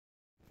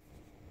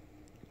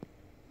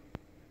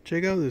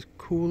check out this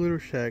cool little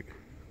shack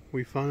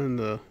we found in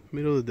the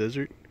middle of the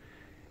desert.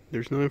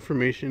 There's no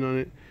information on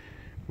it.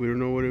 We don't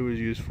know what it was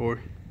used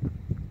for.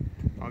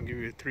 I'll give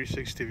you a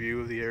 360 view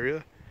of the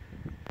area.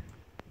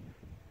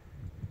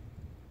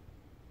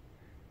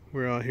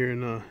 We're out here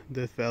in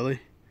Death Valley,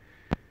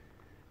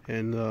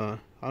 and I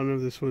don't know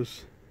if this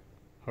was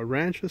a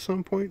ranch at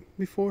some point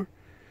before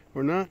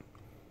or not,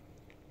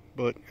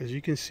 but as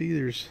you can see,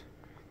 there's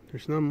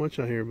not much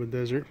out here but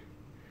desert.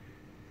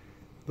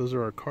 Those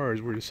are our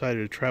cars. We decided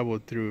to travel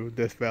through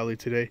Death Valley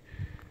today,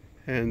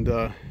 and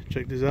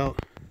check this out.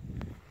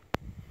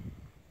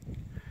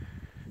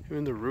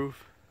 Even the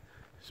roof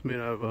is made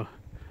out of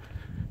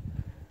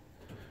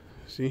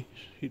see,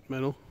 sheet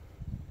metal.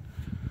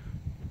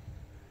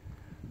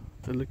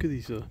 And look at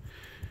these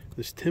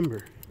this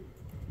timber.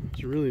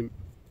 It's really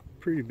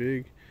pretty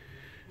big.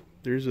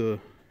 There's a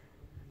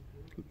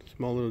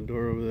small little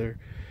door over there.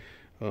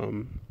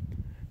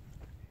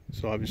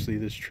 So obviously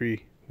this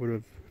tree would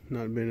have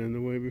not been in the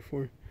way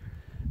before.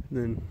 And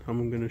then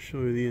I'm gonna show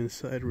you the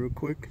inside real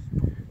quick.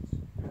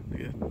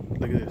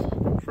 Look at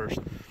this first.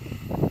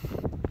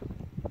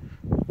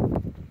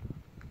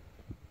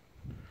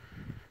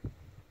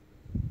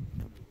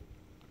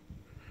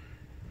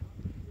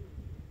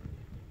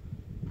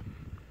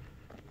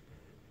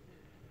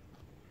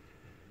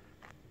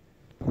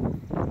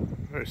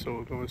 Alright, so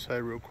we'll go inside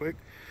real quick.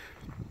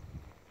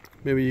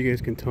 Maybe you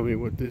guys can tell me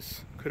what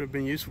this could have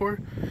been used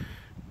for.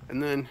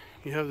 And then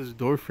you have this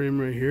door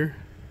frame right here,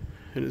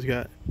 and it's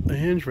got a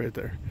hinge right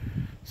there.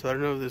 So I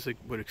don't know if this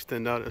would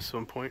extend out at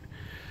some point,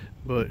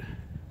 but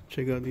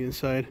check out the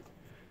inside.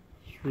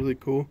 It's really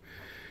cool.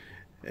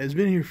 It's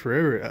been here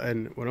forever,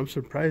 and what I'm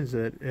surprised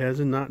at, it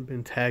hasn't not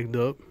been tagged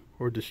up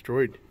or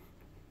destroyed.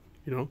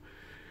 You know,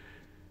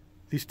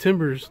 these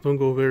timbers don't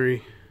go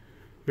very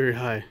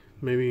high.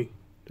 Maybe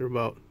they're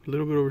about a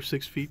little bit over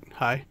 6 feet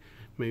high,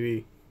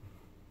 maybe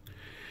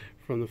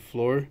from the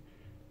floor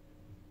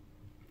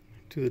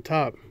to the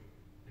top.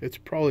 It's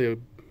probably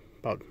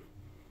about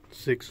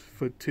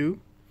 6'2",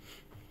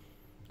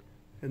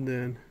 and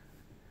then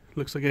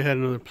looks like it had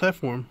another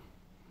platform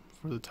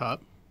for the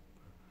top.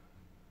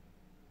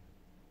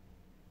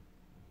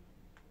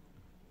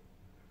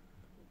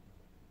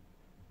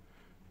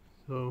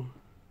 So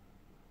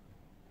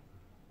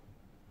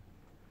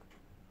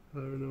I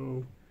don't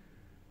know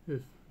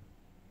if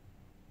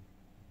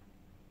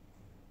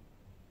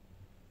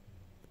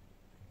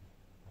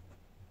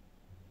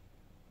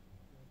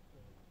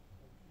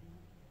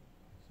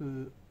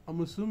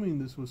I'm assuming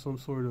this was some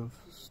sort of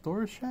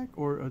storage shack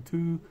or a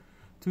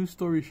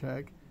two-story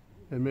shack,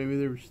 and maybe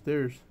there were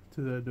stairs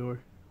to that door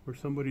where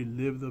somebody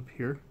lived up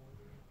here.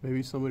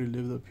 Maybe somebody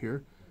lived up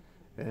here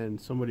and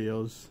somebody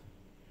else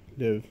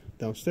lived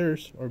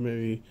downstairs, or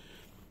maybe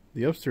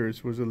the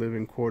upstairs was the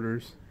living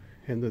quarters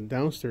and the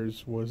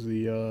downstairs was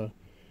the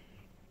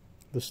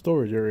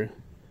storage area.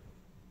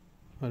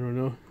 I don't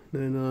know.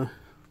 Then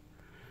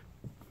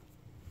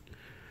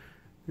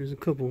there's a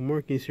couple of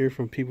markings here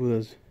from people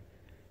that's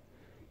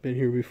been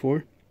here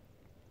before,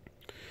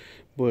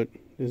 but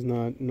there's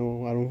not,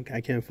 I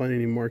can't find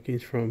any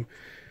markings from,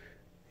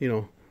 you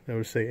know, that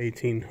would say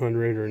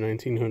 1800 or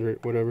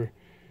 1900, whatever.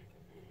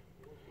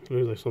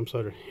 There's like some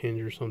sort of hinge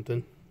or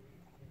something.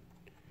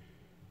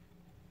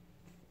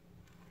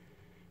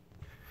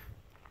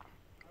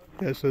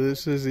 Yeah, so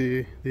this is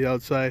the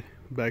outside,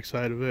 back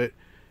side of it.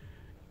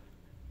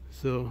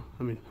 So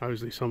I mean,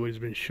 obviously somebody's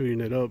been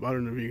shooting it up. I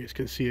don't know if you guys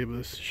can see it, but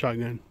this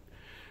shotgun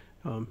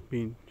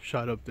being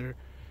shot up there.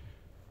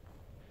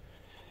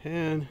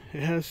 And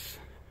it has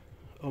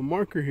a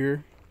marker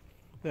here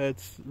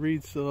that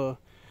reads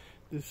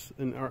this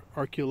an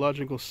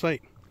archaeological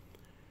site.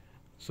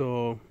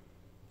 So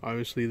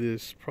obviously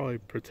this is probably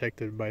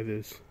protected by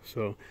this.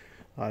 So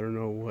I don't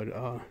know what,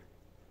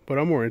 but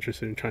I'm more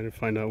interested in trying to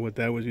find out what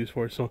that was used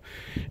for. So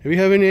if you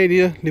have any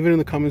idea, leave it in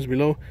the comments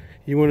below.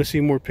 You want to see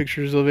more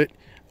pictures of it,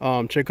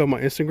 check out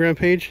my Instagram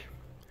page.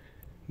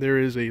 There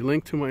is a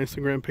link to my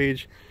Instagram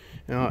page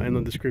in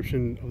the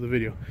description of the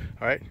video.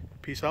 All right,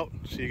 peace out.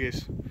 See you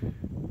guys.